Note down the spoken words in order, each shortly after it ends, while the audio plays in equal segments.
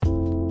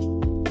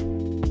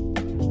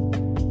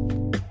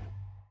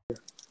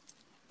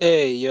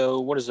Hey,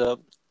 yo, what is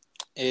up?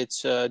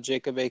 It's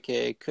Jacob,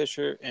 aka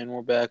Kusher, and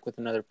we're back with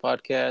another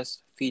podcast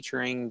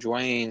featuring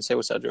Dwayne. Say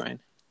what's up, Dwayne.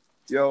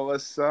 Yo,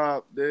 what's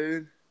up,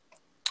 dude?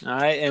 All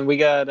right, and we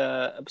got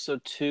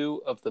episode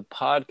 2 of the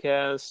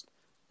podcast.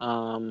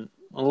 A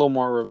little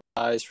more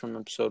revised from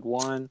episode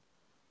 1.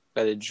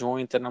 Got a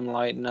joint that I'm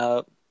lighting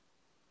up.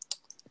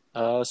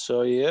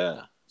 So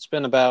yeah, it's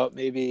been about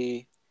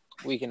maybe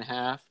a week and a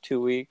half,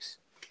 2 weeks.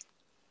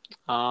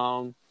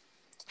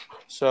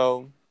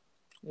 So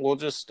we'll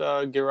just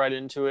get right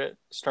into it,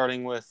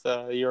 starting with,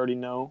 you already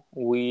know,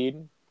 weed.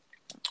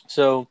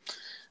 So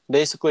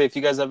basically, if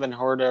you guys haven't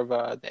heard of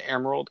the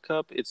Emerald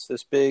Cup, it's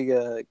this big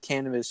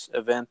cannabis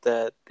event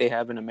that they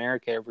have in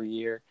America every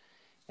year.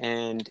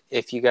 And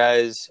if you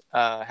guys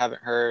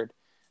haven't heard,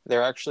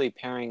 they're actually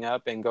pairing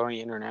up and going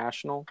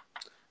international.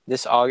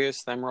 This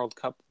August, the Emerald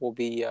Cup will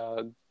be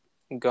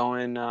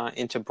going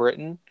into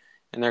Britain,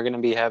 and they're going to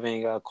be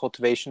having a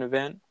cultivation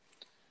event.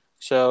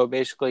 So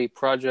basically,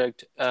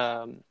 Project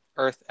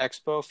Earth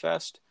Expo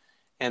Fest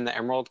and the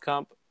Emerald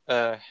Cup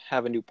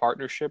have a new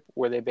partnership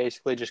where they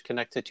basically just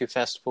connect the two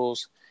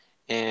festivals,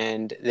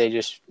 and they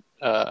just,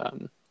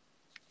 you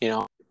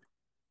know.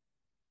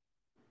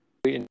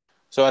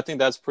 So I think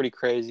that's pretty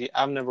crazy.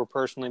 I've never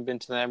personally been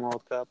to the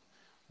Emerald Cup,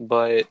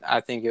 but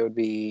I think it would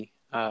be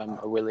a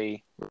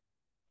really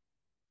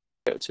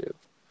go to.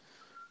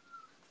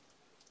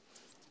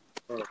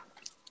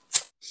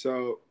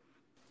 So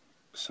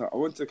I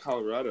went to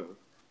Colorado.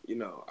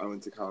 I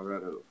went to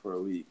Colorado for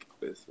a week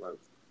with my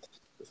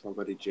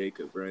buddy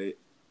Jacob, right?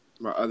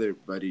 My other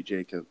buddy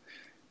Jacob,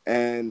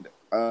 and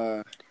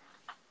on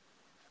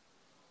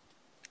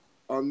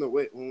the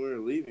way when we were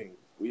leaving,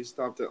 we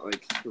stopped at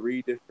like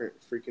 3 different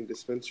freaking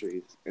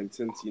dispensaries. And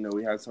since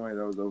we had somebody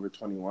that was over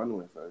 21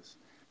 with us,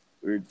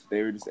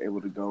 they were just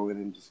able to go in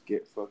and just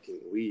get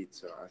fucking weed.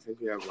 So I think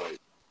we have like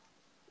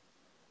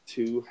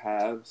 2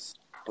 halves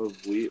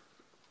of weed.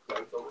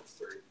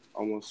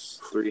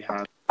 Almost 3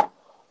 halves.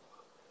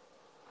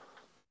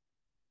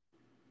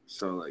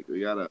 So like we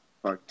got a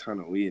fuck ton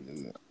of weed,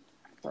 and it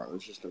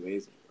was just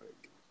amazing.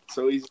 Like,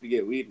 so easy to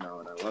get weed now,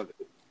 and I love it.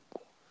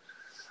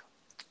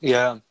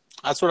 Yeah,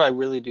 that's what I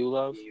really do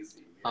love.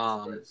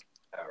 But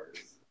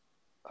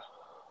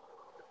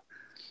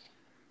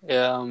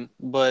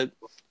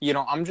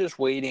I'm just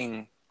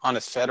waiting on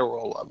a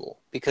federal level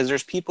because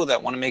there's people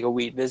that want to make a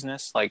weed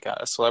business, like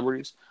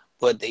celebrities,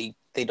 but they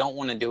don't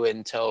want to do it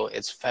until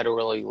it's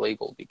federally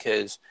legal,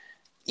 because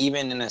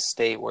even in a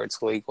state where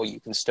it's legal, you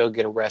can still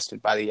get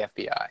arrested by the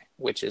FBI,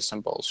 which is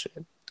some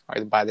bullshit,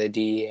 or by the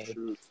DEA.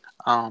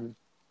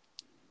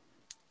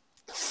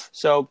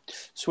 So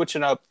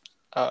switching up,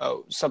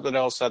 something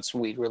else that's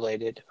weed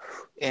related.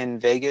 In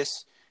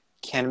Vegas,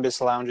 cannabis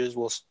lounges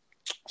will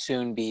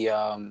soon be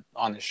on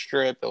the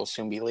strip. It will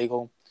soon be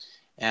legal.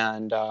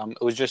 And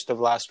it was just of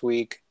last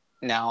week.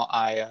 Now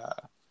it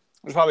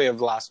was probably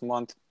of last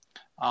month.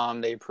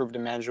 They approved a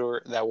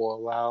measure that will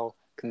allow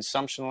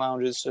consumption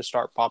lounges to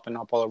start popping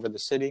up all over the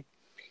city.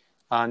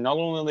 Not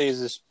only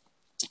is this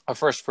a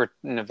first for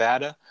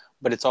Nevada,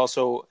 but it's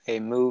also a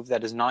move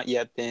that has not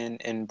yet been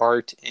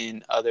embarked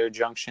in other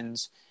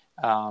junctions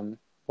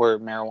where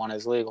marijuana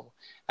is legal.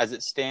 As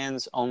it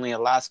stands, only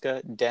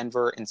Alaska,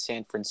 Denver, and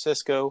San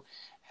Francisco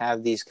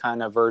have these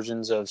kind of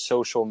versions of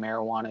social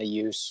marijuana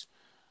use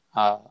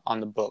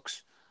on the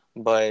books.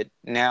 But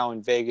now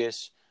in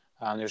Vegas,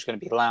 there's going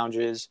to be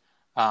lounges.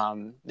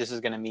 This is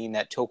going to mean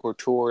that Tokyo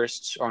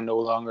tourists are no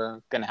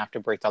longer going to have to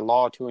break the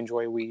law to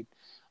enjoy weed.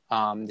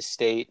 The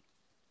state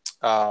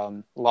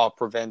law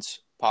prevents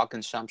pot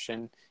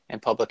consumption in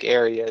public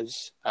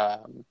areas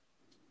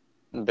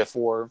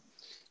before,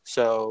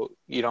 so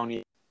you don't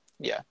need.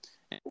 Yeah,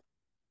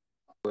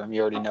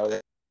 you already know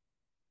that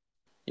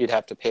you'd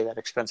have to pay that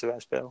expensive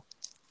ass bill.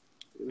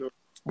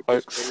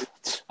 But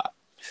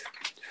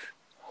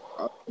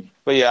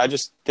yeah, I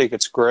just think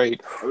it's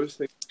great. I was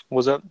thinking,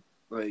 what's up?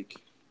 Like,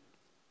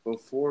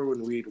 before,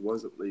 when weed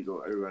wasn't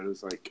legal, everybody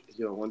was like,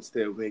 once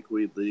they make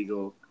weed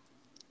legal,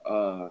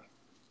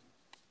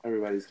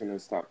 everybody's gonna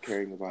stop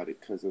caring about it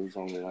because it was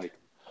only like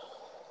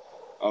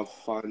a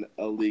fun,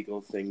 illegal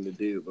thing to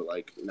do. But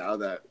like now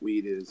that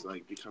weed is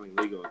like becoming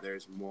legal,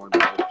 there's more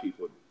and more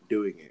people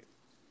doing it.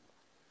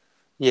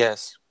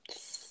 Yes.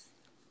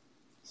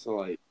 So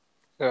like,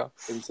 yeah,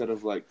 instead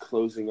of like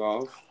closing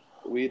off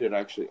weed, it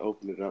actually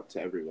opened it up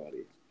to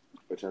everybody,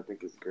 which I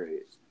think is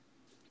great.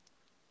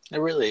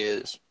 It really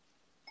is,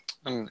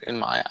 in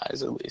my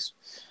eyes at least.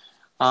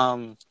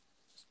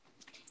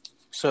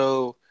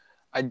 So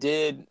I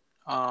did,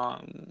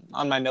 on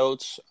my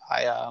notes,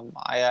 I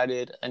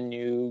added a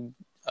new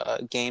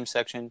game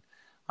section.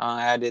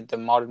 I added the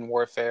Modern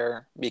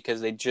Warfare because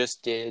they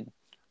just did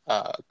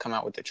come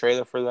out with the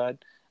trailer for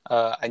that.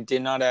 I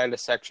did not add a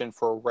section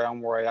for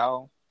Realm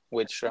Royale,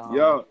 which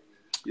Yo,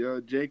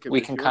 Jacob,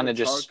 we can kind of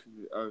just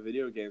talk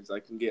video games. I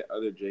can get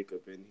other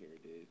Jacob in here,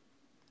 dude.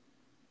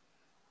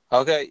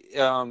 Okay.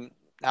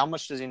 How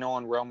much does he know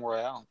on Realm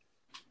Royale?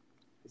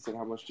 He said,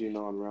 "How much do you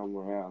know on Realm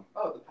Royale?"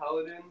 Oh, the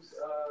Paladins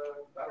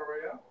Battle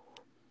Royale.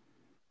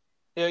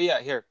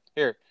 Yeah. Here.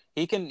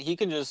 he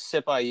can just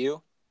sit by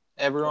you.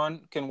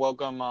 Everyone can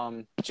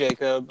welcome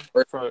Jacob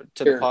Right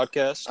to the here.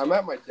 podcast. I'm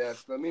at my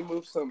desk. Let me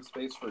move some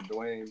space for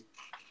Dwayne.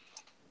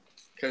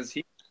 Because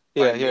he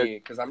Yeah, by here. me.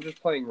 Because I'm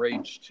just playing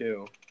Rage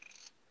 2.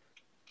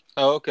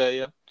 Oh, okay,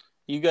 yeah.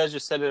 You guys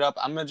just set it up.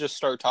 I'm gonna just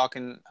start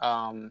talking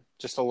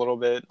just a little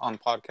bit on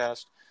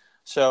podcast.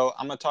 So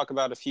I'm gonna talk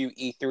about a few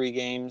E3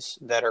 games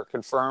that are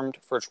confirmed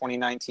for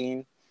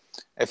 2019.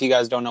 If you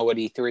guys don't know what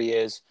E3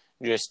 is,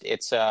 just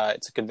it's a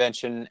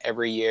convention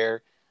every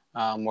year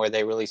where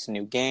they release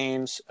new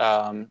games.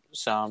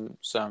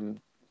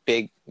 Some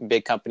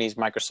big companies,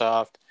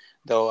 Microsoft,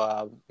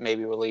 they'll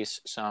maybe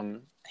release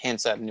some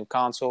hints at a new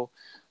console.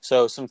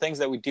 So some things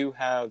that we do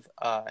have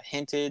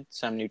hinted,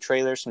 some new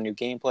trailers, some new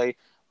gameplay: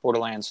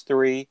 Borderlands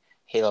 3,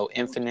 Halo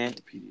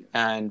Infinite,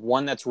 and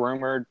one that's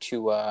rumored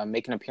to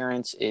make an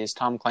appearance is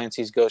Tom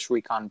Clancy's Ghost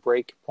Recon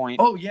Breakpoint.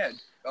 Oh, yeah.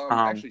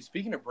 Actually,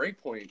 speaking of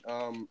Breakpoint,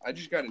 I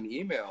just got an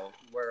email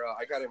where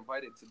I got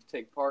invited to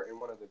take part in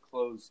one of the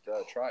closed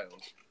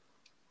trials.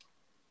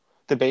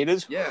 The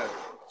betas? Yeah.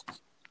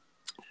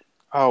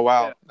 Oh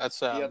wow, Yeah, that's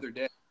the other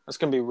day. That's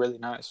gonna be really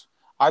nice.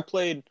 I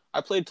played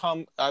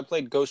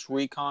Ghost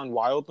Recon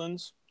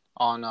Wildlands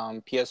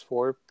on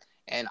PS4,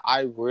 and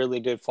I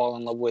really did fall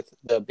in love with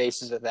the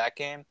bases of that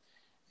game.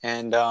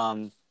 And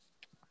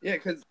Yeah,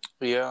 because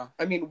yeah,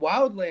 I mean,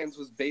 Wildlands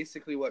was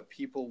basically what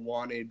people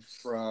wanted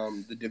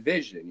from The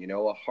Division. You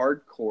know, a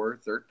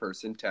hardcore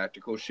third-person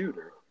tactical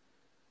shooter.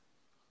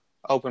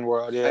 open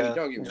world. I mean, Yeah,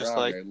 don't get me just wrong,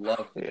 like I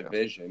love The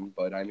Division,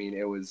 but I mean,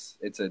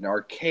 it's an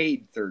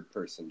arcade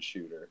third-person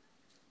shooter.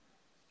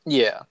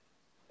 yeah,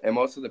 And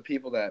most of the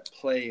people that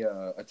play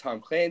a Tom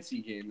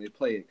Clancy game, they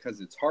play it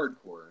because it's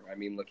hardcore. I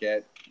mean, look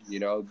at,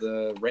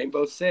 the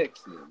Rainbow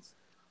Sixes.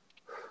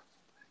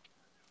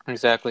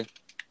 exactly.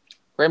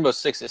 Rainbow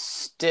Six is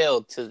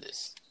still to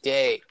this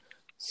day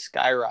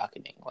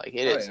skyrocketing. Like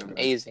it is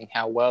amazing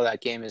how well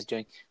that game is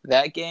doing.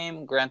 That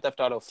game, Grand Theft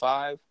Auto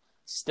 5,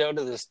 still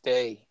to this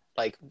day,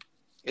 like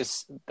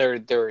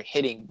they're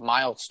hitting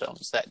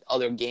milestones that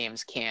other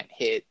games can't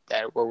hit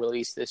that were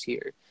released this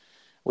year,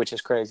 which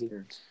is crazy.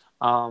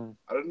 I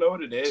don't know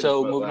what it is,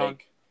 so but moving on.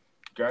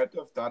 Grand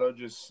Theft Auto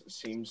just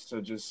seems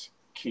to just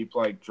keep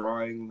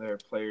drawing their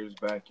players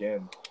back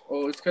in.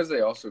 Well, it's because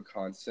they also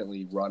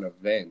constantly run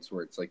events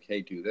where it's like,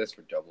 hey, do this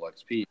for double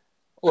XP.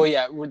 Well,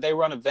 yeah, they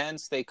run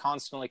events. They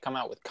constantly come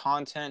out with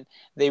content.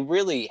 They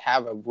really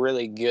have a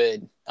really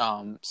good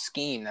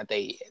scheme that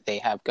they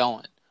have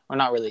going. Or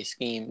not really a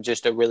scheme,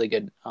 just a really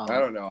good I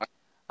don't know.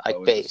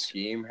 base.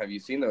 Scheme. Have you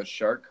seen those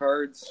shark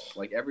cards?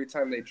 Like every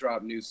time they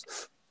drop new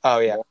oh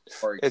yeah,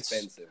 more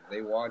expensive.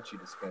 They want you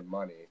to spend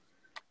money.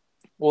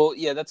 Well,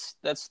 yeah,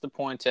 that's the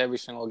point to every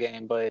single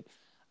game. But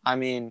I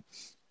mean,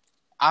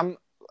 I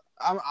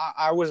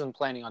wasn't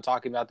planning on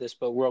talking about this,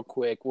 but real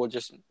quick, we'll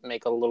just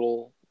make a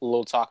little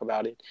talk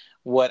about it.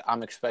 What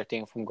I'm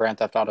expecting from Grand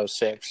Theft Auto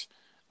 6.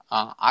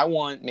 I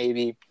want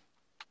maybe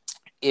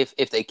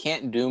if they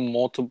can't do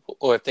multiple,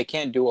 or if they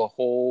can't do a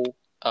whole,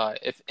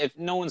 if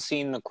no one's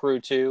seen the Crew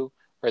 2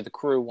 or the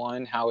Crew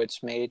 1, how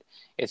it's made,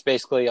 it's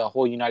basically a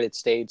whole United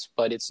States,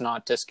 but it's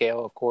not to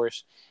scale, of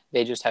course.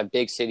 They just have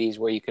big cities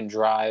where you can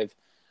drive,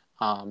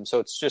 so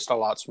it's just a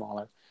lot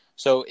smaller.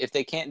 So if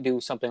they can't do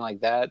something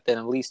like that, then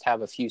at least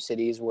have a few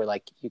cities where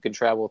you can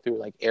travel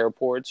through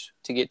airports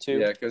to get to.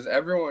 Yeah, because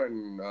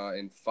everyone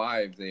in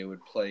 5, they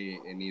would play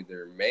in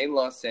either main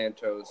Los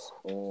Santos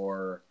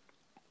or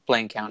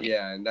Blaine County.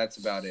 Yeah, and that's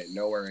about it.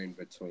 Nowhere in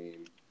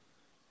between.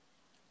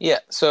 Yeah,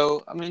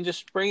 so I mean,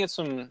 just bring it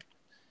some,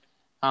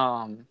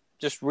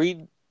 just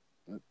redesign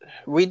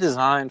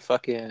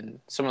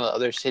fucking some of the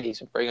other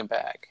cities and bring them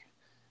back.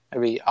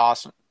 That'd be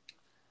awesome.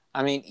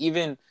 I mean,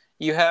 even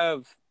you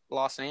have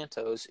Los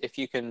Santos, if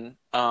you can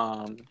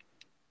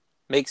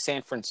make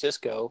San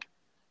Francisco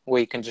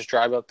where you can just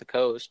drive up the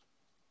coast.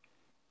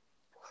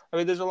 I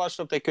mean, there's a lot of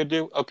stuff they could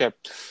do. Okay,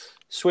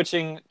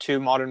 switching to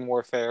Modern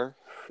Warfare.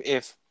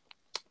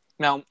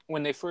 Now,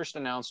 when they first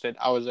announced it,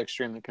 I was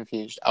extremely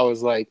confused. I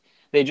was like,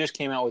 they just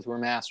came out with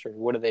Remastered.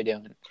 What are they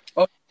doing?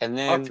 Oh, and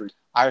then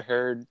I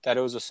heard that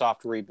it was a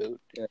soft reboot.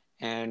 Yeah.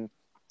 And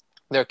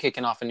they're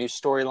kicking off a new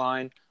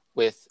storyline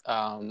with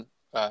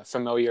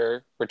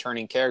familiar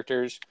returning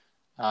characters.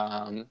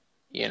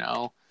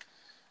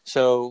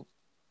 So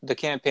the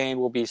campaign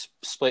will be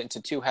split into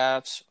 2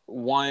 halves.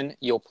 One,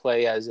 you'll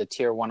play as a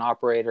Tier 1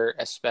 operator,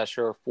 a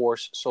Special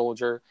Force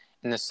soldier.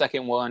 And the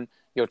second one,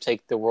 you'll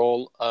take the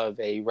role of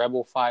a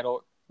rebel fighter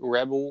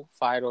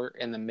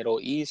in the Middle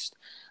East.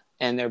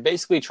 And they're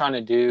basically trying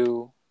to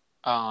do,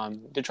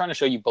 they're trying to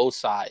show you both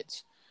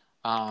sides.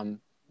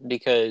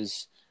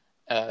 Because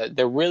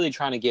they're really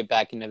trying to get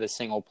back into the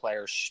single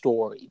player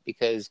story,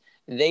 because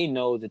they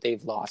know that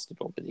they've lost it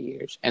over the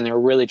years, and they're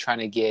really trying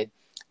to get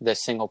the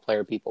single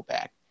player people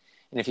back.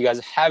 And if you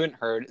guys haven't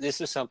heard, this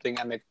is something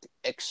I'm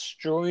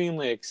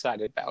extremely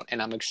excited about,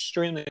 and I'm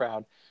extremely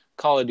proud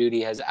Call of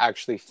Duty has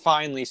actually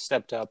finally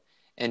stepped up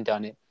and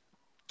done it.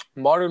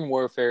 Modern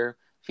Warfare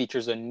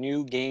features a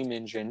new game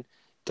engine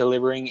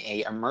delivering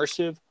a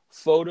immersive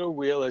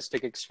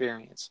photorealistic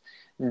experience.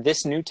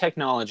 This new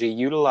technology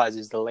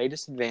utilizes the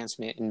latest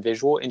advancement in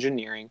visual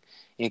engineering,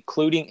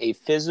 including a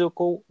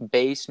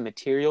physical-based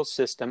material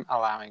system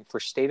allowing for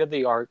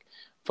state-of-the-art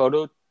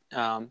photo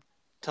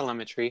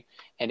telemetry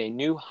and a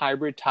new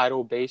hybrid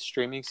tidal-based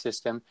streaming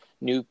system,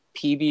 new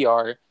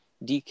PBR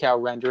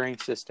decal rendering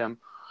system,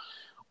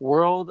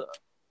 world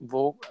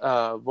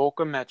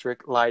volcametric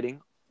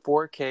lighting,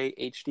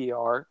 4K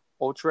HDR,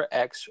 Ultra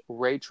X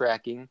ray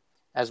tracking,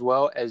 as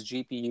well as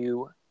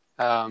GPU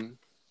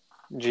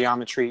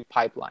geometry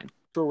pipeline.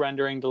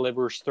 Rendering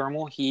delivers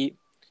thermal heat,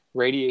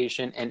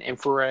 radiation, and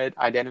infrared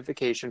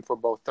identification for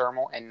both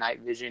thermal and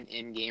night vision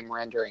in-game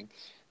rendering.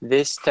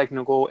 This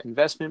technical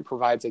investment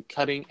provides a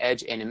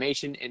cutting-edge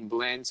animation and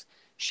blends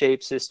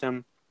shape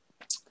system.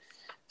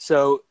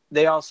 So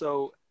they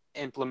also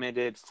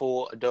implemented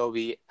full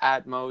Adobe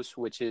Atmos,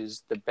 which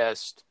is the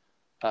best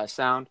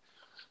sound.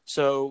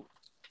 So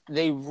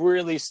they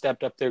really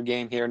stepped up their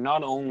game here.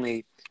 Not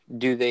only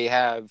do they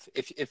have,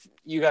 if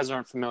you guys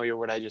aren't familiar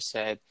with what I just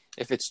said,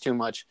 if it's too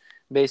much,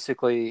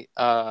 basically,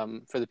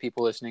 for the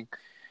people listening,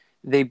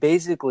 they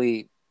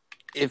basically,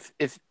 if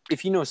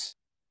you know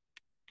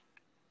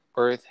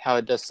Earth, how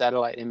it does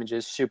satellite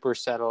images, super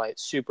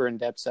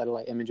in-depth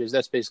satellite images,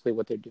 that's basically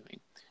what they're doing.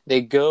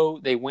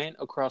 They went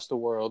across the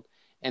world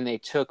and they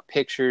took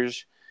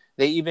pictures.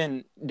 They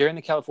even, during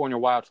the California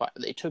wildfire,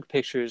 they took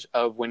pictures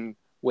of when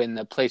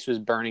the place was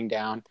burning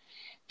down,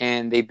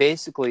 and they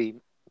basically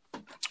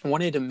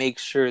wanted to make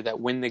sure that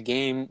when the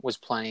game was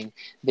playing,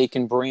 they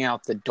can bring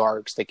out the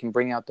darks, they can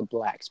bring out the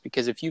blacks.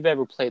 Because if you've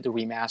ever played the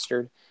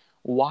remastered,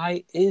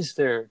 why is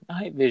there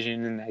night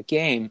vision in that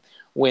game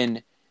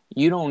when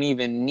you don't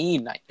even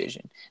need night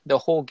vision? The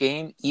whole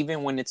game,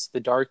 even when it's the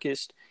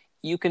darkest,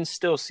 you can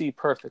still see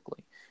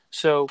perfectly.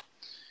 So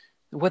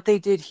what they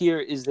did here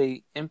is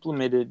they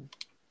implemented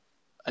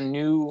a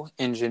new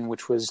engine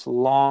which was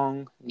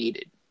long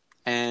needed,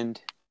 and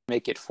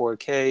make it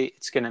 4K.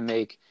 It's going to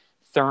make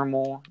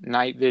thermal,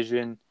 night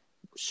vision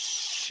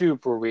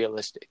super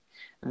realistic.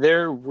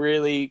 They're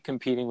really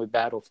competing with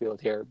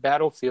Battlefield here.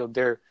 Battlefield,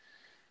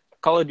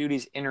 Call of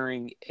Duty's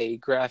entering a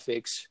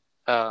graphics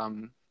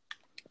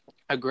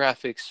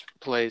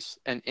place,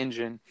 an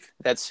engine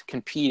that's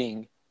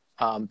competing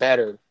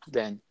better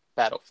than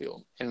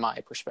Battlefield, in my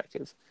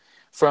perspective,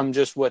 from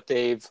just what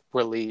they've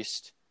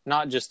released.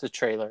 Not just the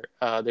trailer.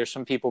 There's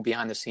some people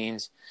behind the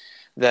scenes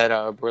that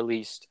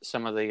released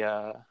some of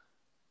the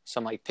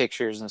some like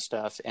pictures and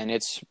stuff, and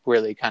it's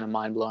really kind of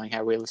mind blowing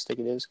how realistic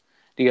it is.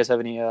 Do you guys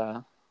have any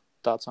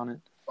thoughts on it?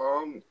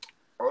 All I'm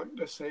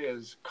gonna say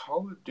is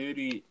Call of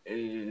Duty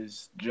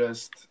is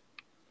just,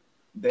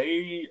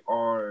 they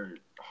are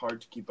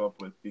hard to keep up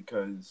with,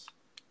 because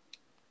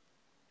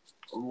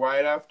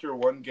right after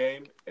one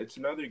game, it's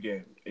another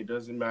game. It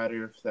doesn't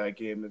matter if that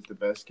game is the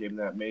best game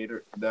that made,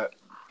 or that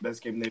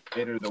best game they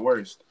made, or the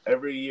worst.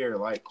 Every year,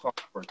 like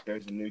clockwork,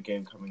 there's a new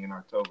game coming in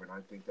October, and I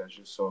think that's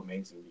just so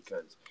amazing,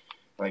 because,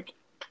 like,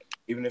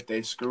 even if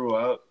they screw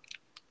up,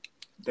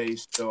 they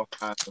still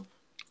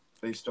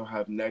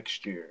have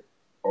next year,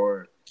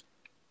 or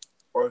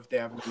if they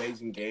have an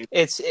amazing game.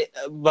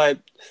 But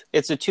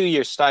it's a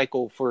 2-year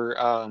cycle for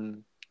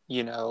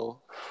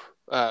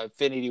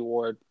Infinity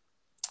Ward,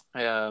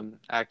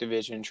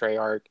 Activision,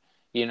 Treyarch.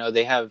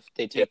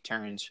 They take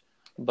turns,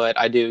 but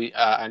I do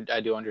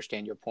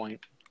understand your point.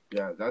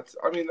 Yeah, that's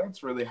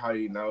really how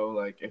you know,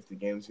 like, if the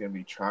game's gonna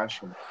be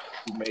trash, and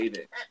who made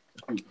it,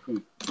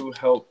 who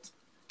helped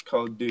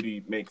Call of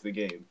Duty make the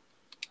game.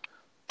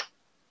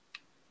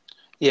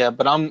 Yeah,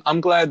 but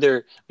I'm glad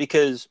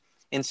because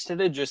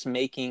instead of just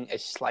making a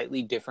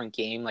slightly different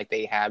game like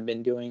they have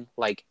been doing,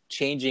 like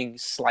changing the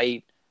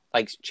storyline,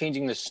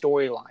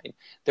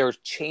 they're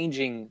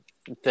changing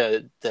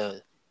the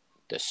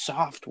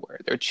software.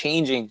 They're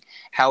changing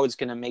how it's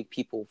going to make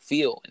people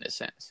feel, in a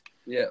sense.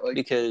 Yeah,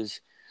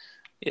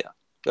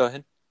 go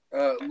ahead.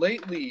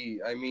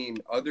 Lately,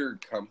 other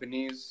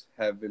companies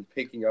have been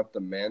picking up the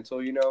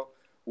mantle,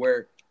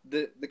 where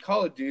the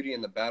Call of Duty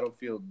and the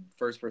Battlefield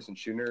first-person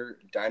shooter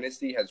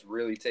dynasty has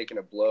really taken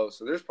a blow.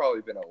 So there's probably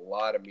been a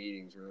lot of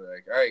meetings where they're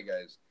like, all right,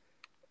 guys,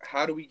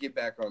 how do we get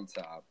back on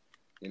top?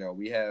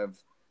 We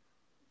have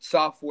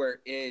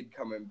Software id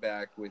coming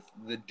back with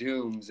the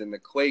Dooms and the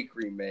Quake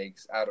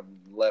remakes out of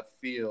left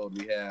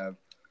field. We have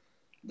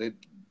the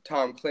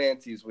Tom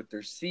Clancy's with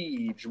their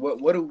Siege.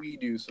 What do we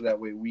do so that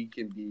way we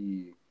can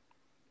be,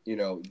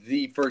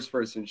 the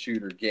first-person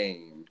shooter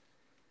game?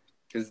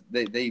 Because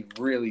they've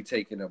really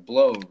taken a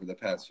blow over the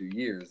past few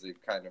years. They've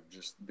kind of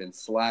just been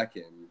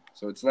slacking.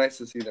 So it's nice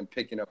to see them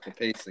picking up the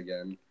pace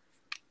again.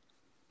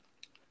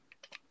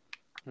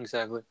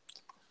 Exactly.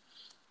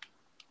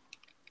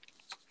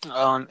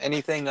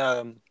 Anything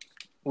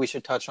we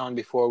should touch on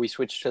before we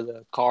switch to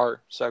the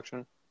car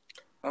section?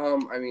 I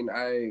don't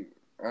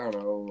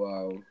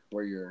know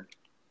where your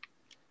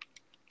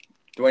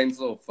Dwayne's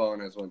little phone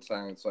has went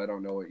silent, so I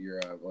don't know what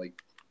your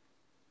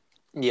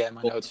Yeah,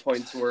 my notes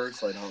points were,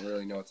 so I don't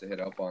really know what to hit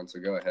up on. So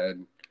go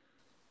ahead.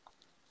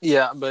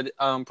 Yeah, but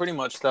pretty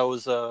much that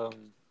was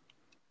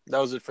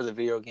it for the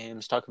video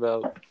games. Talk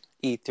about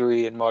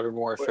E3 and Modern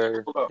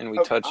Warfare, Hold up. and we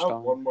I touched have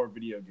on. one more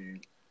video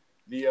game.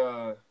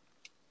 The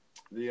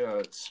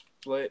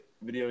split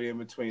video game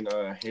between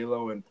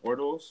Halo and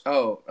Portals.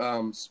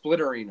 Oh,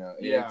 Split Arena.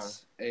 Yeah.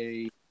 It's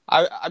a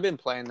I've been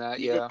playing that,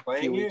 You've been yeah, a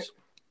playing few it? weeks.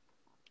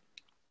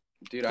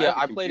 dude. Yeah, have a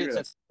I played it computer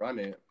that since. can run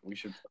it. We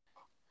should.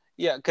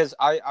 Yeah, because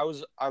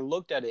I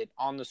looked at it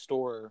on the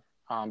store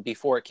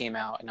before it came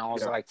out, and I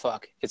was Yeah. like,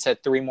 "Fuck!" It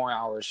said 3 more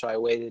hours, so I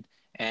waited.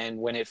 And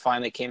when it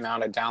finally came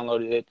out, I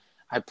downloaded it.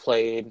 I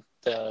played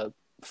the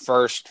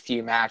first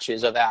few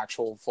matches of the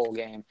actual full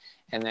game,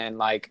 and then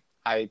like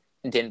I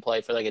didn't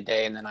play for like a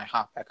day, and then I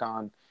hopped back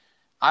on.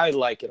 I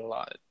like it a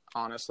lot,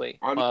 honestly.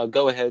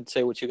 Go ahead,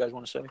 say what you guys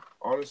want to say.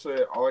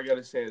 Honestly, all I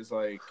gotta say is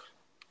like,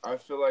 I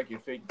feel like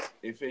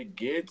if it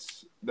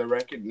gets the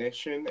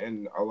recognition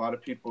and a lot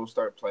of people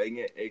start playing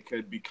it, it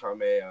could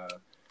become a.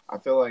 I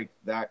feel like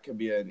that could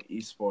be an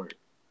esport.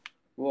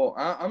 Well,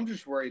 I'm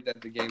just worried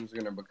that the game's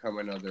gonna become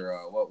another.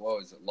 What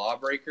was it?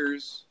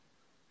 Lawbreakers.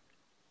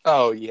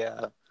 Oh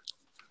yeah,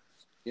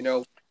 You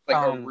know, like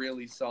a Um,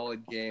 really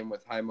solid game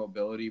with high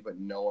mobility, but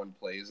no one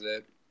plays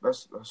it.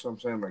 That's what I'm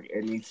saying. Like,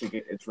 it needs to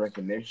get its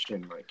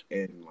recognition.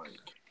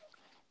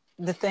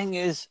 the thing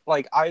is,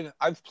 like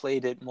I've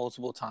played it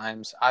multiple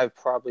times. I've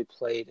probably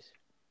played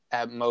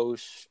at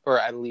most, or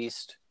at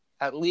least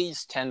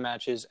 10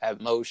 matches,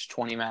 at most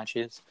 20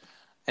 matches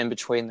in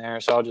between there.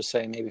 So I'll just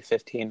say maybe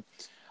 15.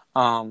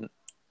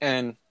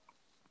 And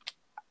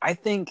I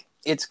think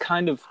it's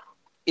kind of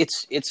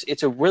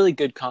it's a really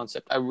good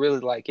concept. I really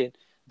like it.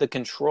 The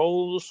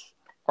controls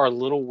are a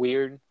little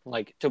weird.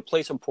 Like to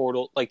place a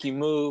portal, like you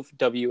move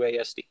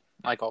WASD,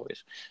 like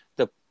always.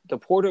 The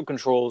portal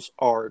controls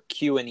are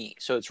Q and E,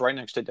 so it's right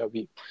next to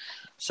W.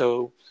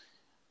 So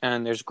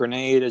and there's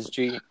grenade as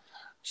G.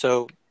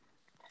 So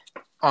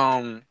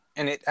and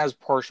it has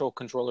partial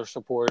controller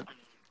support.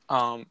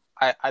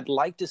 I'd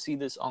like to see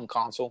this on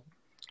console,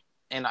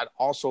 and I'd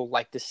also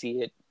like to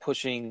see it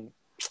pushing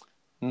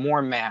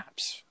more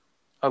maps.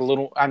 A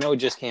little. I know it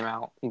just came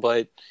out,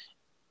 but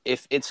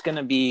if it's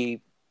gonna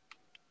be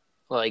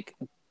like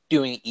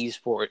doing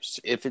esports,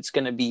 if it's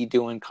gonna be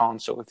doing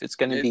console, if it's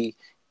gonna be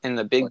in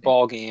the big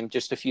ball game,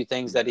 just a few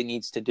things that it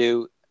needs to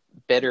do,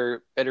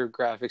 better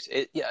graphics.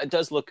 It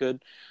does look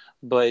good,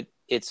 but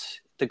the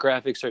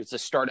graphics are it's a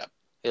startup.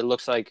 It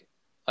looks like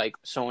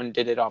someone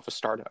did it off a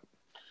startup.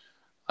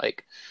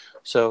 Like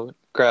so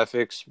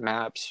graphics,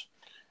 maps.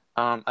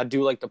 I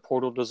do like the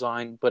portal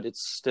design, but it's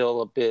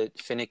still a bit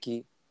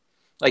finicky.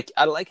 Like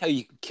I like how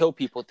you can kill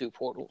people through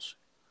portals.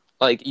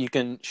 Like you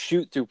can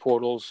shoot through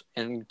portals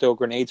and throw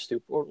grenades through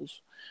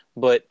portals.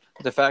 But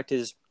the fact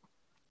is,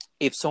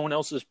 if someone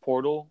else's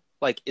portal,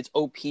 like it's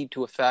OP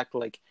to a fact,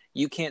 like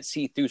you can't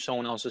see through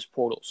someone else's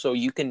portal, so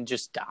you can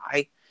just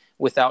die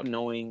without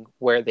knowing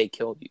where they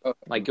killed you.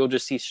 Like you'll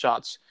just see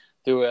shots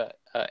through a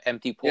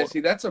empty portal. Yeah, see,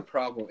 that's a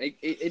problem.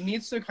 It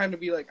needs to kind of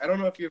be like, I don't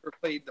know if you ever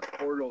played the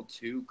Portal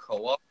 2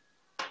 co-op.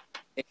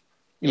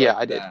 Yeah,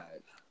 I did.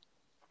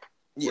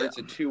 Where it's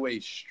a two-way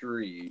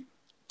street.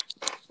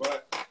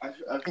 But I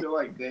feel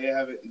like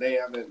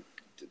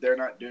they're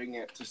not doing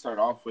it to start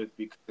off with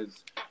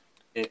because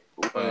it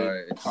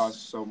would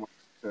cost so much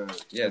to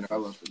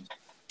develop. It's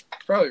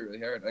probably really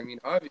hard. I mean,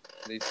 obviously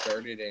they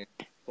started in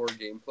core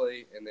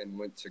gameplay and then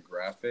went to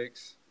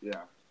graphics.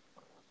 Yeah.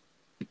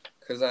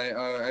 Because I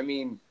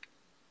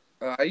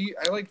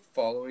like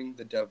following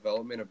the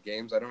development of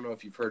games. I don't know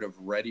if you've heard of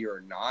Ready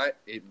or Not.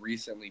 It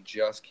recently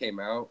just came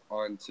out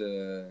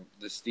onto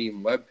the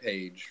Steam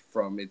webpage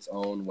from its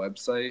own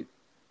website.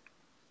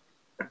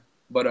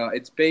 But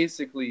it's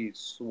basically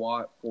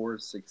SWAT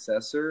 4's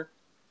successor,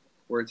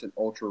 where it's an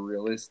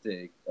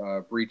ultra-realistic,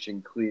 breach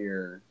and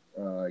clear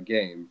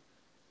game,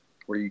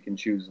 where you can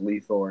choose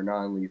lethal or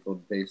non-lethal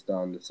based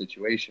on the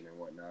situation and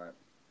whatnot.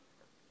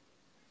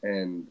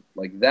 And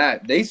like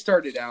that, they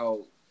started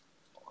out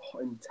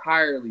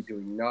entirely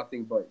doing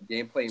nothing but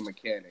gameplay and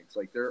mechanics.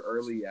 Like their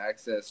early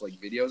access, like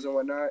videos and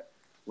whatnot,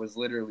 was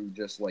literally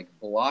just like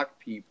block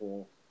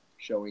people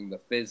showing the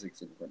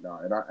physics and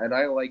whatnot. And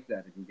I like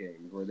that in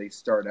games where they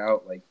start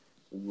out like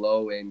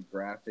low end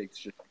graphics,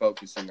 just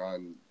focusing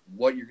on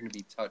what you're going to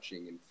be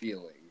touching and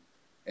feeling,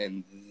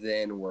 and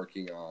then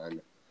working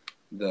on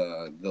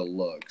the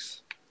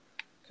looks.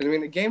 Because I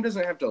mean, the game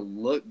doesn't have to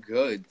look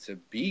good to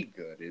be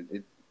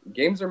good.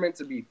 Games are meant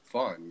to be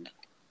fun.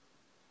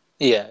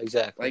 Yeah,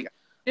 exactly.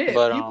 Like,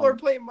 people are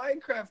playing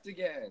Minecraft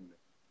again.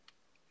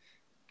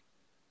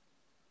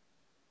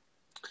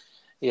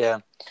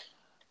 Yeah.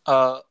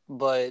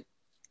 But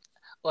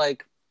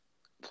like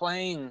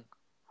playing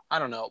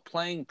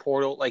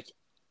Portal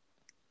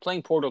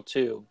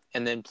 2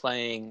 and then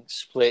playing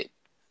Split,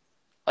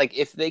 like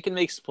if they can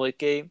make Split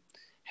game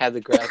have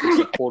the graphics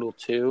of Portal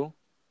 2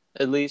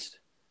 at least,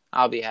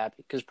 I'll be happy,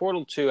 because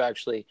Portal 2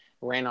 actually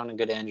ran on a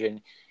good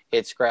engine.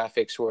 Its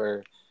graphics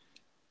were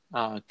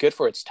good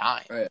for its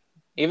time. Right.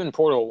 Even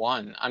Portal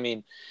 1, I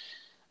mean,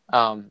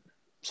 some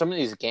of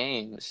these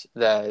games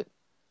that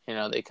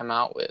they come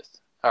out with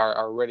are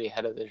already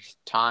ahead of their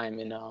time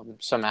in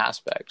some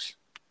aspects.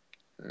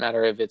 No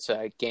matter if it's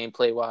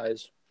gameplay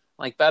wise,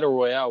 like Battle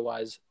Royale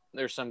wise,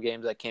 there's some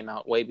games that came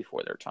out way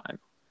before their time.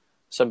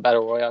 Some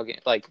battle royale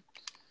games, like,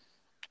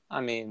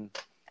 I mean,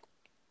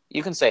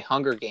 you can say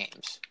Hunger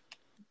Games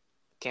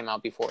came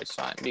out before its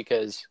time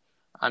because,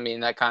 I mean,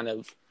 that kind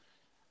of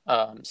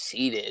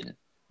seeded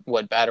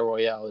what battle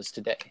royale is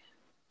today.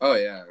 Oh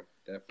yeah,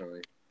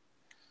 definitely.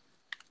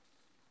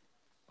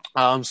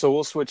 So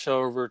we'll switch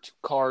over to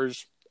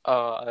cars.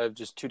 I have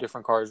just two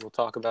different cars we'll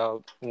talk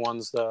about.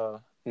 One's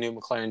the new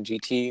McLaren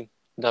GT.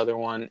 The other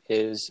one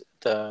is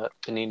the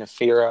Benina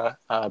Fira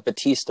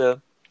Batista.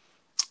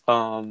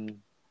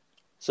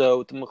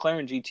 So the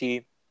McLaren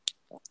GT,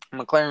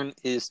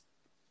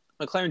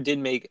 McLaren did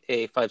make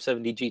a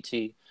 570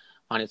 GT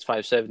on its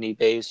 570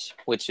 base,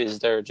 which is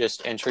their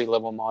just entry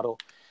level model,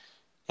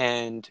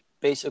 and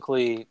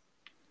basically,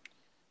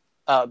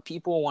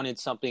 people wanted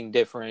something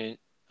different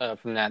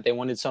from that. They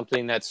wanted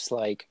something that's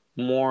like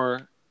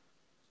more,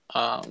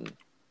 because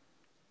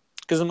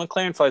the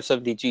McLaren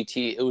 570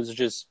 GT, it was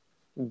just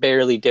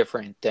barely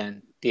different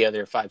than the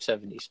other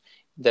 570s.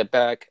 The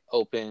back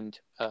opened,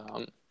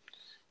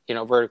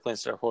 vertically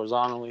instead of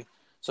horizontally,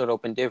 so it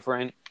opened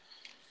different,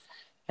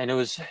 and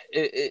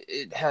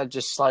it had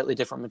just slightly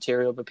different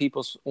material. But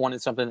people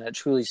wanted something that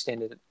truly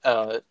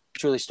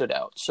stood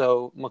out.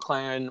 So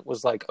McLaren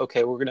was like,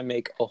 okay, we're gonna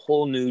make a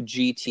whole new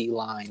GT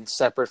line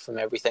separate from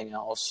everything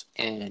else,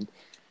 and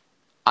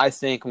I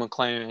think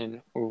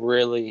McLaren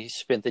really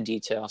spent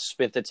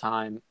the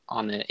time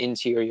on the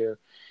interior.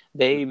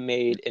 They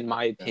made, in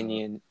my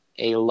opinion,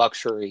 a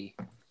luxury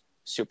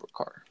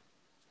supercar.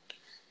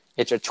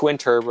 It's a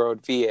twin-turbo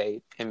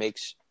V8. It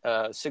makes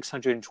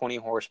 620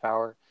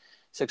 horsepower,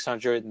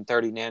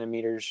 630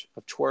 nanometers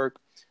of torque,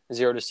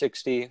 0 to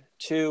 60,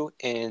 2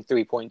 in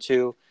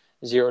 3.2,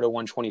 0 to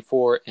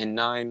 124 in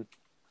 9.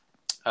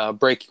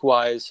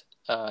 Brake-wise,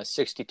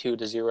 62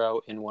 to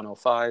 0 in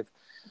 105,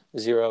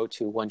 0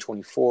 to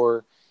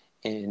 124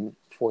 in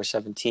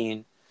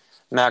 417,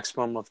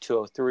 maximum of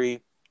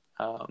 203.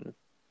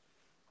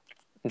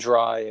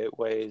 Dry, it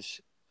weighs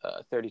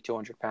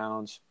 3,200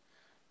 pounds.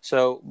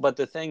 So, but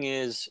the thing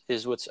is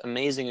what's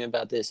amazing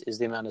about this is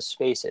the amount of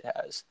space it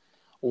has.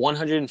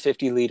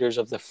 150 liters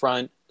of the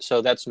front,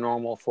 so that's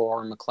normal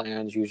for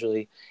McLarens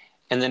usually.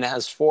 And then it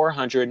has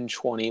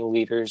 420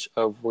 liters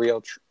of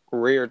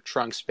rear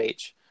trunk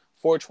space.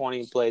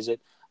 420, blaze it.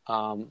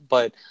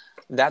 But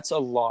that's a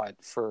lot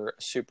for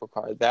a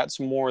supercar. That's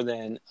more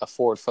than a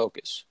Ford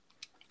Focus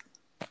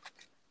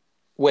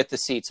with the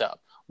seats up.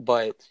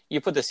 But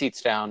you put the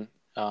seats down,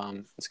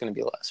 it's going to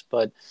be less.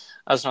 But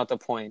that's not the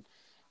point.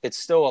 It's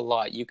still a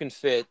lot. You can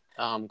fit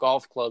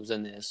golf clubs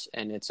in this,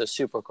 and it's a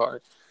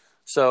supercar.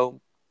 So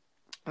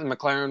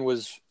McLaren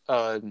was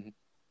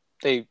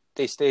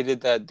they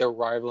stated that they're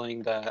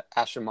rivaling the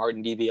Aston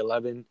Martin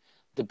DB11,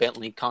 the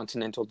Bentley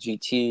Continental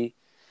GT,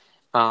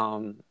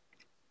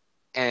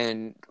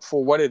 and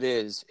for what it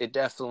is, it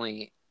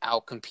definitely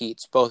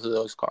outcompetes both of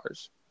those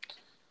cars.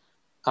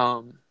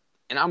 And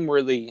I'm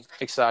really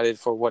excited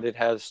for what it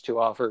has to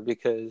offer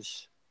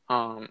because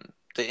the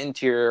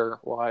interior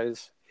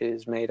wise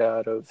is made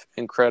out of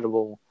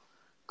incredible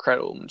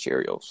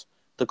materials.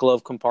 The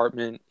glove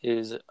compartment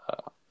is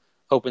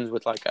opens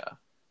with like a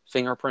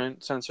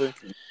fingerprint sensor,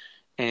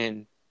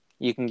 and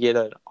you can get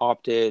an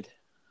opted.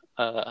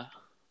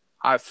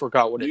 I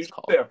forgot what it's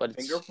called, but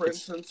it's fingerprint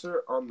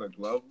sensor on the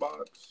glove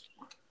box.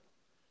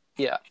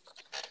 Yeah.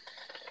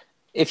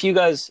 If you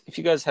guys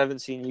haven't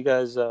seen, you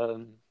guys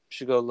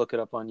should go look it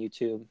up on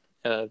YouTube.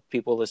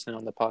 People listening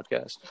on the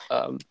podcast,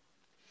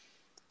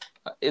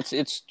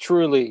 it's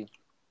truly.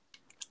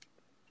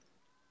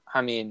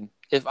 I mean,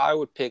 if I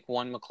would pick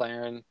one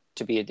McLaren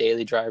to be a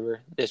daily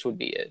driver, this would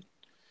be it.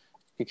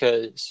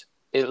 Because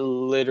it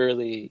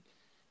literally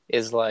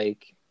is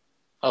like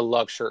a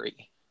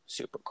luxury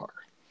supercar.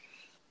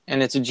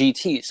 And it's a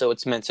GT, so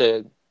it's meant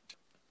to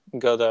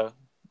go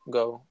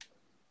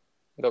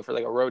for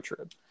like a road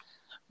trip.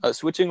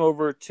 Switching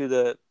over to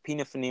the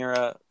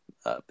Pininfarina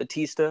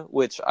Batista,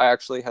 which I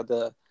actually had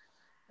the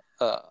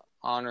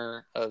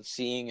honor of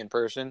seeing in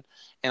person.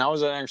 And I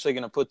was actually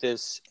going to put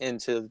this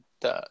into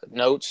the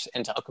notes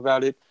and talk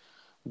about it,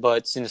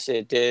 but since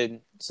I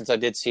did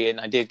see it and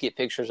I did get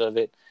pictures of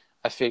it,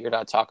 I figured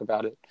I'd talk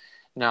about it.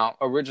 Now,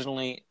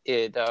 originally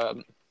it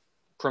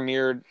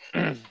premiered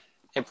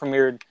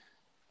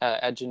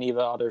at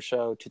Geneva Auto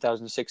Show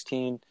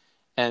 2016,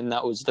 and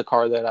that was the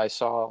car that I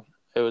saw.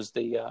 It was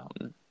the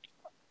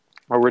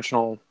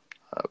original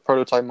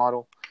prototype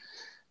model.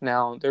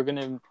 Now they're going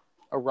to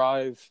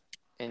arrive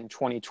in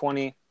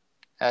 2020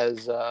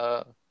 as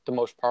the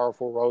most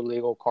powerful road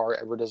legal car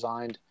ever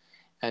designed,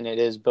 and it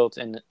is built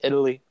in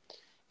Italy.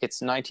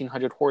 It's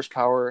 1,900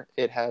 horsepower.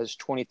 It has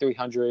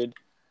 2,300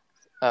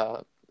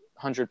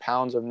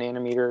 pounds of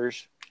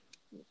nanometers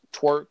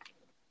torque,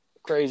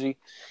 crazy,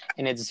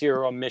 and it's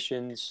zero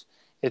emissions.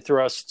 It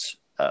thrusts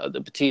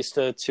the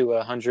Batista to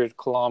 100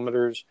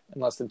 kilometers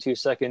in less than 2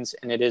 seconds,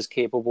 and it is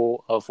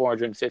capable of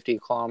 450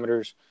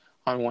 kilometers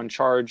on one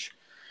charge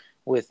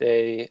with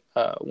a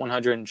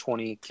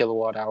 120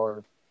 kilowatt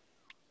hour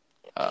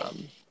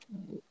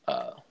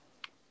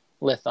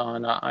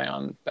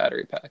lithium-ion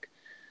battery pack.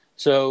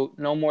 So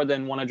no more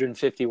than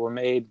 150 were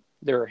made.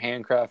 They were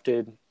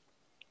handcrafted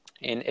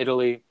in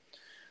Italy.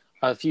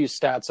 A few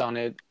stats on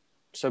it.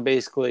 So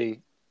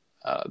basically,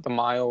 the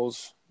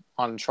miles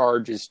on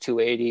charge is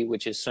 280,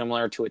 which is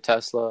similar to a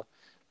Tesla.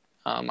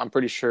 I'm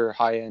pretty sure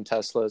high-end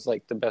Teslas,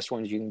 like the best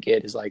ones you can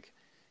get, is like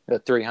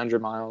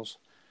 300 miles.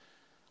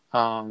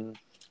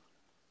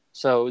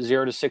 So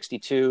 0 to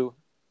 62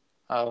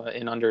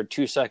 in under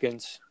 2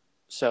 seconds.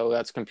 So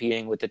that's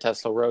competing with the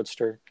Tesla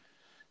Roadster.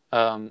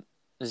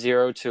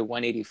 0 to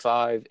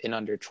 185 in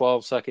under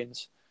 12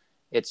 seconds.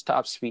 Its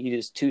top speed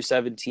is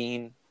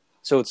 217.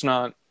 So it's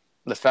not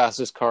the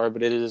fastest car,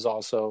 but it is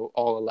also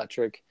all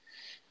electric.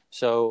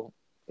 So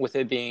with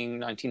it being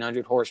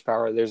 1900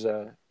 horsepower, there's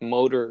a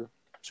motor,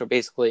 so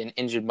basically an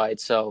engine by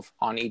itself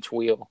on each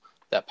wheel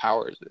that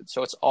powers it.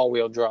 So it's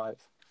all-wheel drive.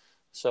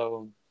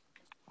 So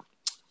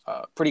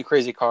pretty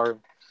crazy car.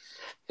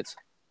 It's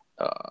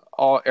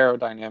all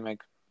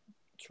aerodynamic.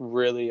 It's a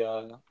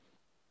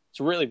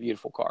really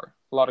beautiful car.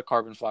 A lot of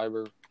carbon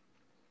fiber.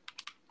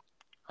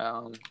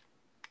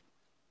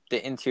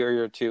 The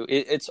interior too.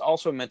 It's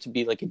also meant to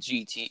be like a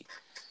GT.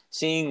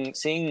 Seeing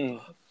the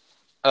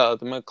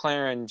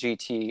McLaren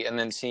GT and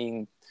then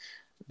seeing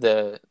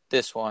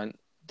this one,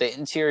 the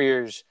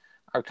interiors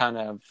are kind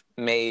of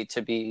made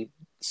to be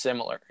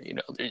similar. You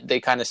know, they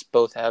kind of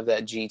both have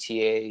that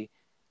GTA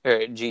or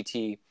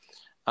GT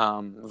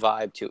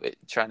vibe to it,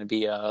 trying to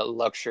be a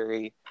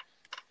luxury.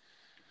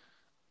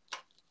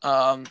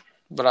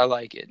 But I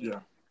like it.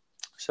 Yeah.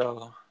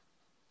 So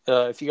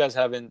if you guys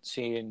haven't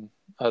seen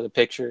the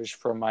pictures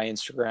from my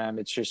Instagram,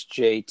 it's just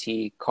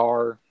JT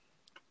Car.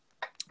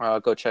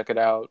 Go check it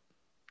out.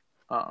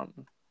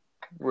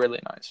 Really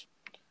nice.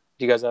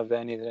 Do you guys have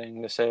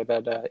anything to say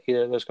about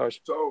either of those cars?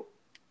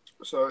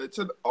 So it's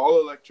an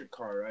all-electric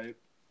car, right?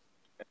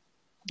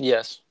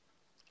 Yes.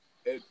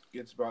 It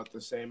gets about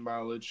the same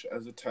mileage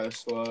as a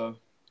Tesla.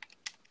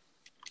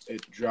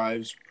 It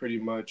drives pretty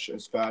much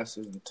as fast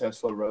as the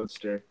Tesla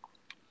Roadster.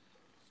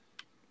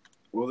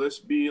 Will this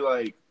be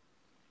like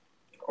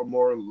a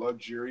more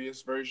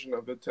luxurious version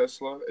of the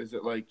Tesla? Is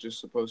it like just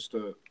supposed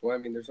to? Well, I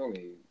mean, there's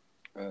only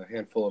a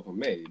handful of them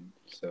made,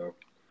 so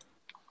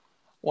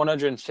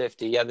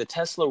 150. Yeah, the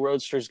Tesla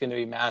Roadster is going to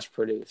be mass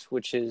produced,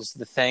 which is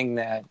the thing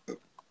that,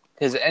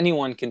 because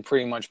anyone can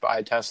pretty much buy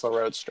a Tesla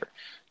Roadster.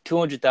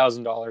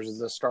 $200,000 is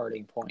the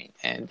starting point,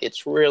 and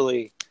it's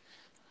really,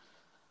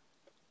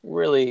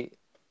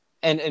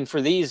 and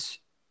for these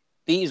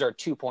are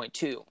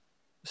 2.2,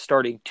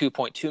 starting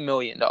 $2.2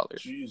 million.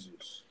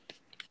 Jesus.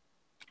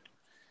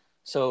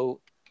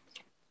 So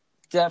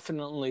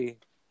definitely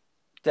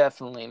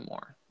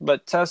more.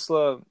 But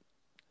Tesla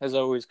has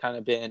always kind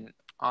of been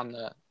on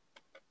the.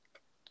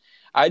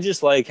 I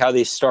just like how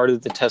they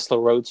started the Tesla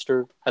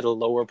Roadster at a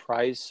lower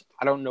price.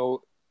 I don't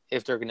know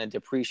if they're going to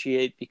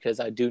depreciate, because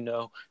I do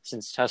know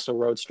since Tesla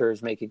Roadster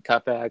is making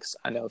cutbacks.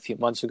 I know a few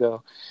months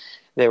ago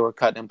they were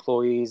cutting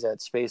employees at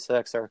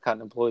SpaceX. They were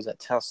cutting employees at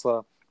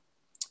Tesla.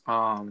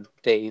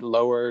 They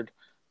lowered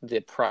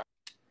the price.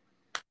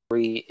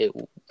 It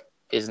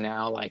is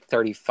now like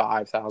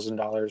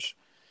 $35,000,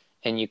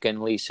 and you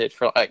can lease it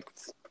for like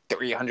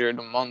 $300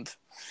 a month.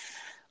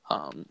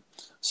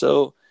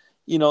 So,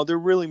 you know, they're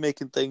really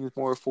making things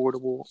more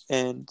affordable,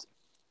 and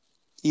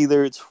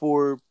either it's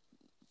for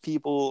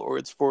people or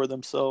it's for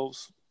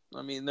themselves.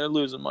 I mean, they're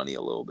losing money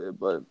a little bit,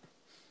 but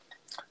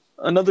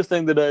another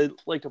thing that I'd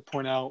like to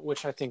point out,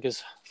 which I think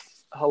is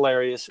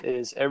hilarious,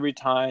 is every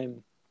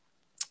time.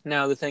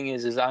 Now the thing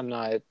is I'm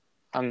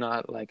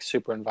not like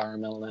super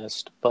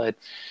environmentalist, but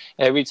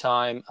every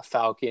time a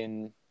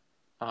Falcon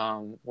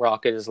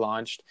rocket is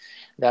launched,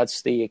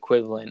 that's the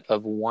equivalent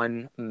of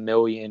 1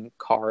 million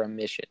car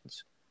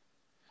emissions.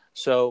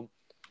 So,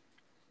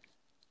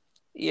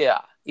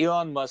 yeah,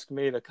 Elon Musk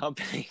made a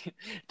company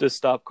to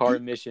stop car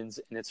emissions,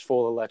 and it's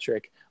full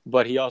electric.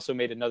 But he also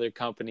made another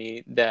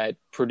company that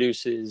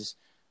produces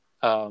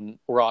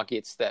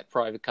rockets that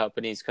private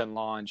companies can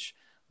launch.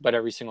 But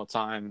every single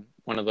time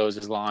one of those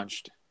is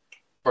launched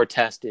or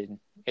tested,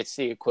 it's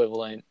the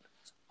equivalent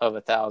of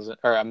 1,000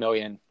 or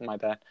 1,000,000. My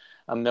bad,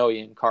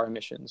 1,000,000 car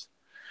emissions.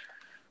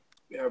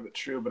 Yeah, but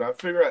true. But I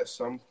figure at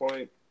some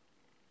point.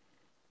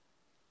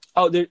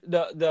 Oh, the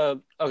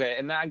okay,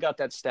 and I got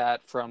that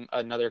stat from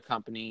another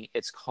company.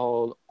 It's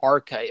called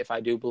Arca, if I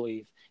do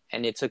believe,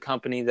 and it's a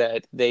company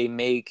that they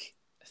make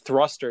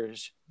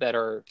thrusters that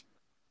are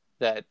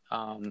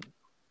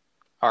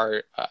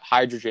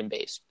hydrogen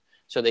based.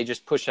 So they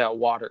just push out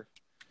water.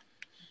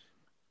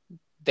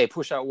 They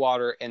push out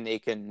water, and they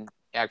can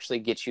actually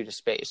get you to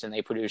space, and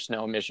they produce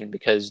no emission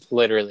because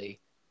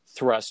literally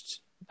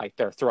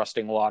they're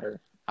thrusting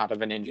water out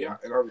of an engine. Yeah,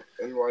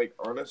 and like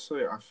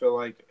honestly, I feel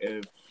like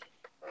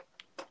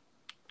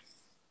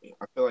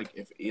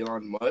if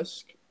Elon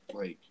Musk,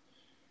 like,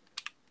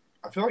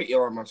 I feel like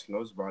Elon Musk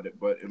knows about it,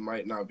 but it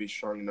might not be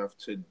strong enough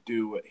to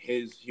do what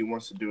he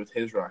wants to do with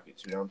his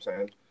rockets. You know what I'm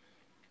saying?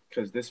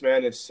 Because this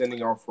man is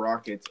sending off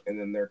rockets, and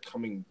then they're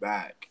coming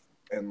back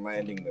and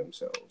landing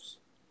themselves.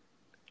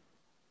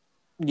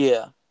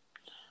 Yeah.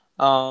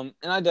 And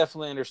I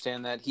definitely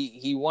understand that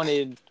he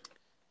wanted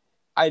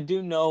I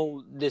do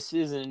know this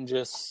isn't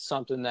just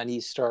something that he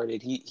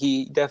started.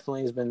 He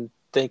definitely has been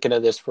thinking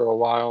of this for a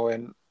while,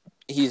 and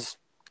he's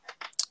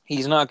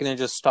not going to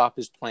just stop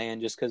his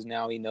plan just because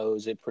now he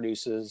knows it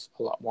produces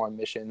a lot more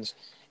emissions.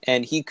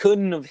 And he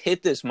couldn't have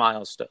hit this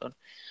milestone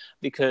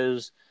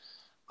because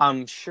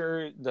I'm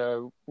sure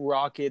the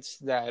rockets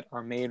that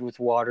are made with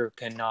water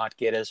cannot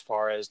get as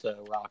far as the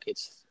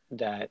rockets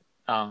that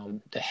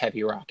the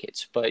heavy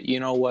rockets. But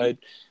you know what?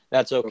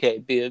 That's okay.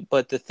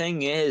 But the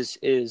thing is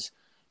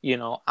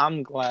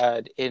I'm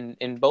glad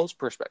in both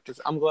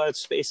perspectives. I'm glad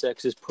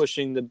SpaceX is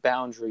pushing the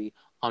boundary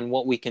on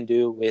what we can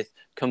do with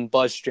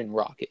combustion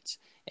rockets.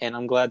 And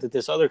I'm glad that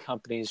this other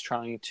company is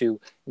trying to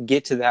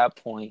get to that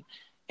point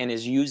and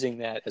is using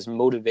that as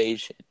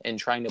motivation and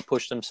trying to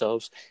push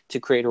themselves to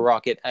create a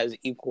rocket as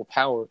equal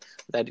power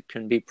that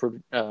can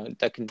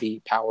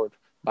be powered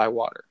by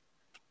water.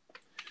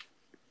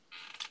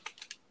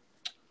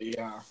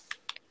 Yeah.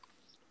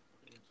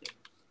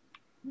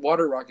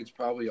 Water rockets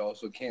probably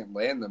also can't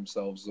land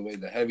themselves the way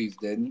the heavies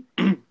did.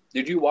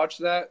 Did you watch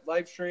that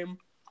live stream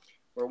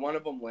where one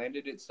of them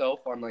landed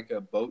itself on like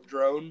a boat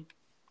drone?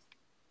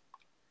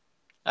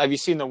 Have you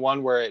seen the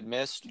one where it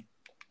missed?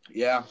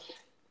 Yeah.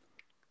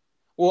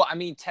 Well, I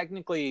mean,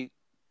 technically,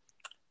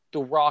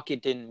 the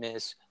rocket didn't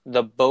miss.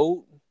 The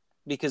boat,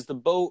 because the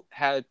boat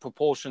had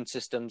propulsion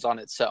systems on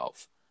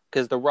itself.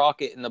 Because the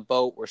rocket and the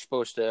boat were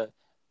supposed to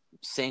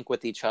sync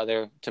with each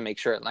other to make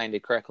sure it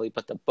landed correctly,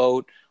 but the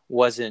boat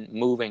wasn't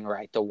moving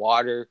right. The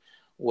water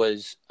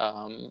was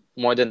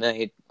more than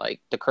the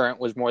current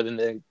was more than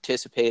they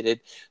anticipated,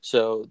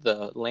 so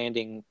the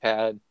landing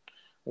pad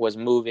was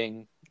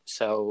moving,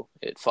 so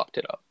it fucked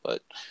it up.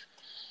 But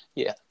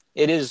yeah,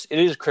 it is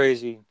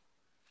crazy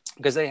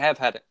because they have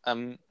had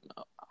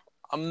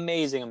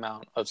amazing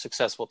amount of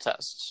successful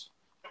tests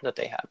that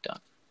they have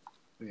done.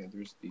 Yeah,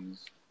 there's these.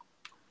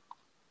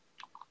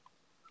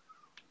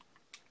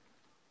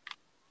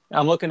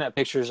 I'm looking at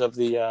pictures of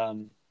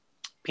the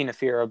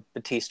Pinafera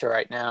Batista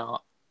right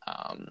now,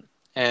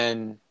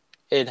 and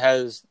it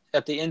has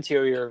at the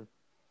interior.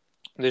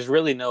 There's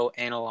really no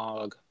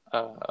analog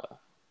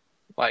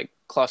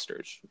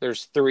clusters.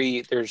 There's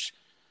three. There's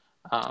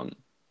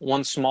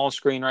one small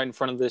screen right in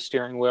front of the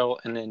steering wheel,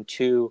 and then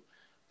two,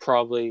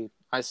 probably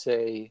I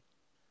say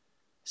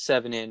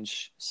 6-7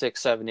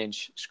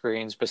 inch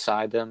screens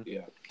beside them.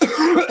 Yeah.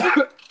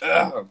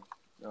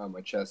 Oh,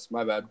 my chest.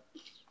 My bad.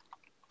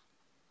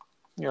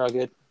 You're all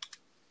good.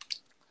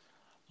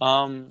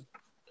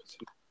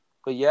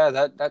 But yeah,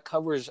 that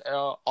covers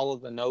all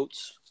of the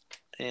notes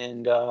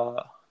and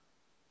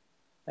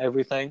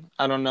everything.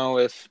 I don't know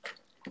if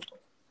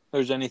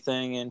there's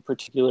anything in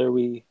particular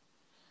you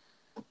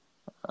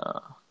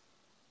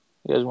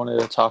guys wanted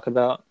to talk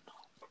about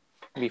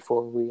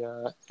before we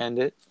end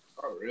it.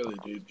 Oh, really,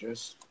 dude?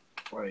 Just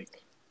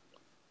like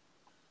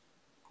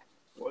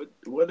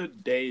what a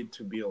day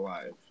to be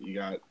alive. You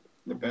got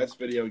the best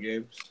video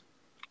games.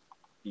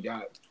 You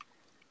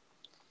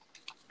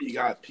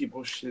got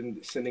people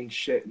sending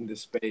shit into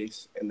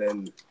space and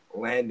then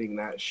landing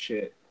that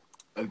shit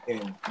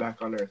again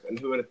back on Earth. And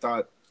who would have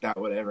thought that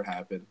would ever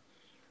happen?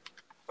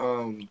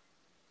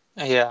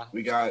 Yeah.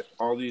 We got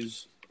all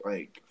these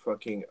like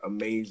fucking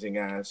amazing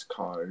ass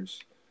cars.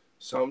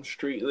 Some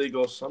street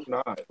legal, some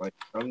not. Like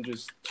I'm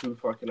just too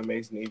fucking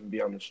amazing to even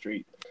be on the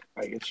street.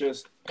 Like it's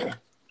just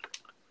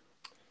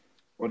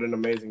what an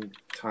amazing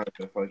time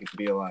to fucking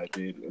be alive,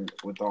 dude,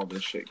 with all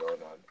this shit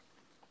going on.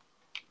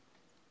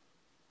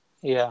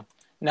 Yeah.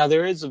 Now,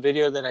 there is a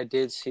video that I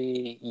did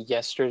see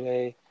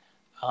yesterday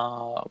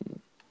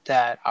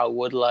that I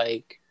would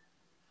like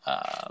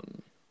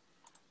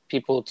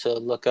people to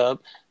look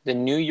up. The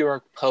New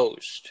York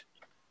Post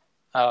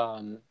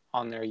on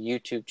their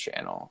YouTube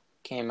channel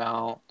came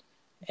out,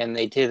 and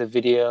they did a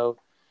video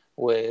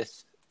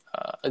with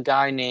a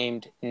guy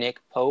named Nick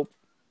Pope,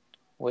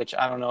 which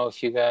I don't know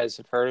if you guys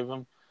have heard of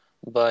him,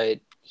 but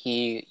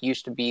he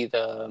used to be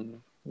the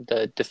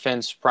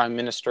defense prime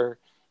minister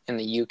in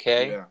the UK.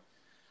 Yeah.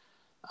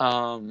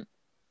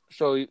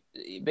 So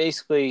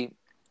basically,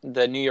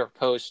 the New York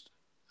Post,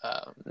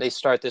 they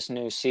start this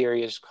new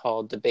series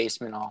called The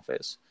Basement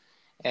Office.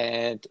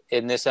 And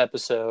in this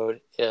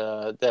episode,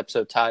 the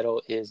episode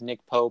title is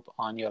Nick Pope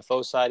on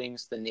UFO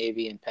sightings, the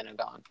Navy, and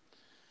Pentagon.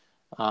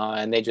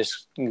 And they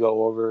just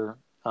go over,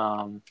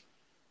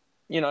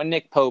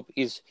 Nick Pope,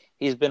 he's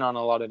been on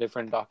a lot of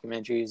different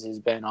documentaries. He's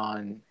been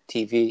on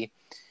TV.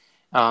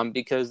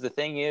 Because the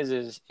thing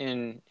is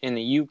in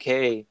the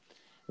UK,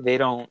 they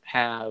don't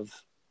have,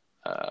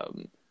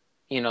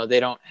 they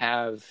don't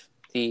have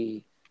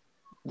the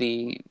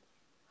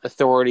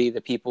authority,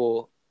 the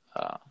people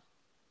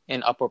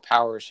in upper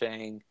power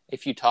saying,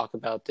 if you talk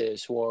about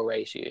this, we'll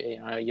erase you.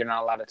 You're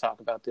not allowed to talk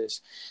about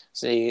this.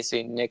 So you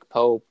see Nick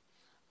Pope,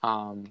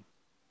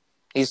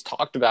 he's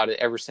talked about it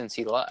ever since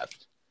he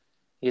left.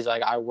 He's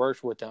like, I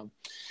worked with them.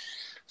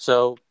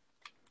 So,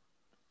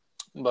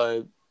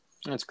 but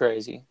it's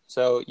crazy.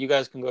 So you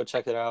guys can go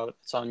check it out.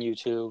 It's on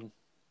YouTube.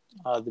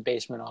 The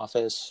Basement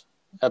Office,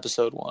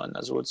 episode 1,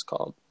 that's what it's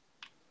called.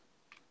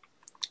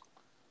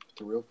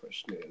 The real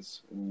question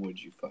is, would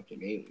you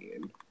fucking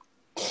alien?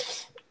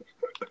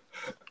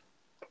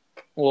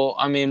 Well,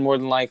 I mean, more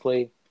than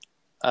likely,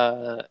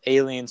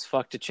 aliens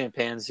fucked a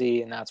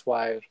chimpanzee, and that's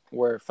why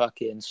we're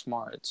fucking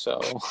smart. So,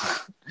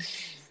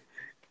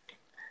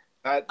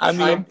 I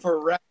mean,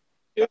 for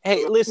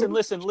hey,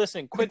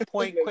 listen. Quick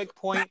point.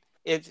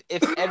 If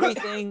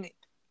everything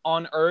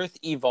on Earth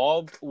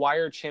evolved, why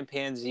are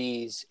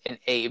chimpanzees and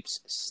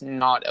apes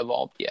not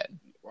evolved yet?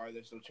 Why are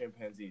there still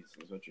chimpanzees?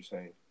 Is what you're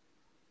saying?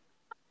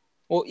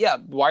 Well, yeah.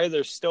 Why are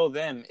there still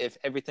them? If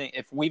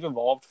we've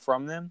evolved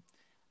from them,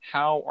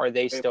 how are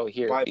they still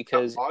here?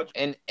 Because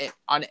and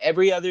on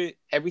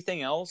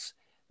everything else,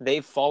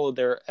 they've followed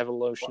their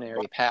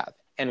evolutionary path.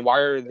 And why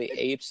are the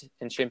apes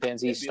and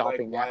chimpanzees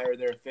stopping why now? are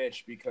there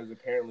fish? Because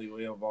apparently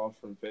we evolved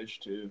from fish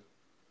too.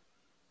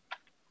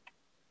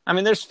 I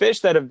mean, there's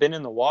fish that have been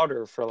in the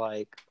water for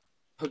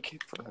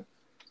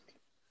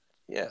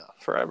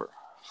forever.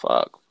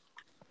 Fuck.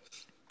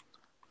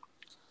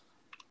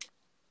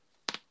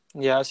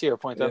 Yeah, I see your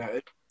point though.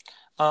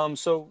 Yeah,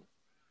 So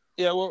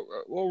yeah,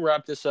 we'll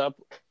wrap this up.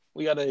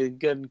 We got a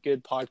good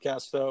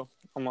podcast though.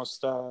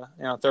 Almost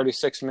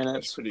 36 minutes.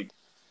 that's pretty.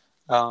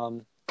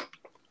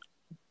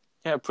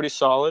 Yeah, pretty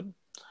solid.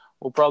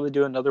 We'll probably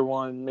do another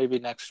one maybe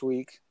next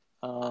week.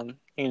 You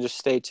can just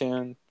stay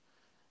tuned.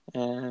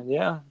 And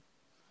yeah.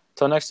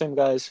 Till next time,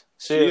 guys.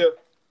 See ya.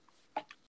 ya.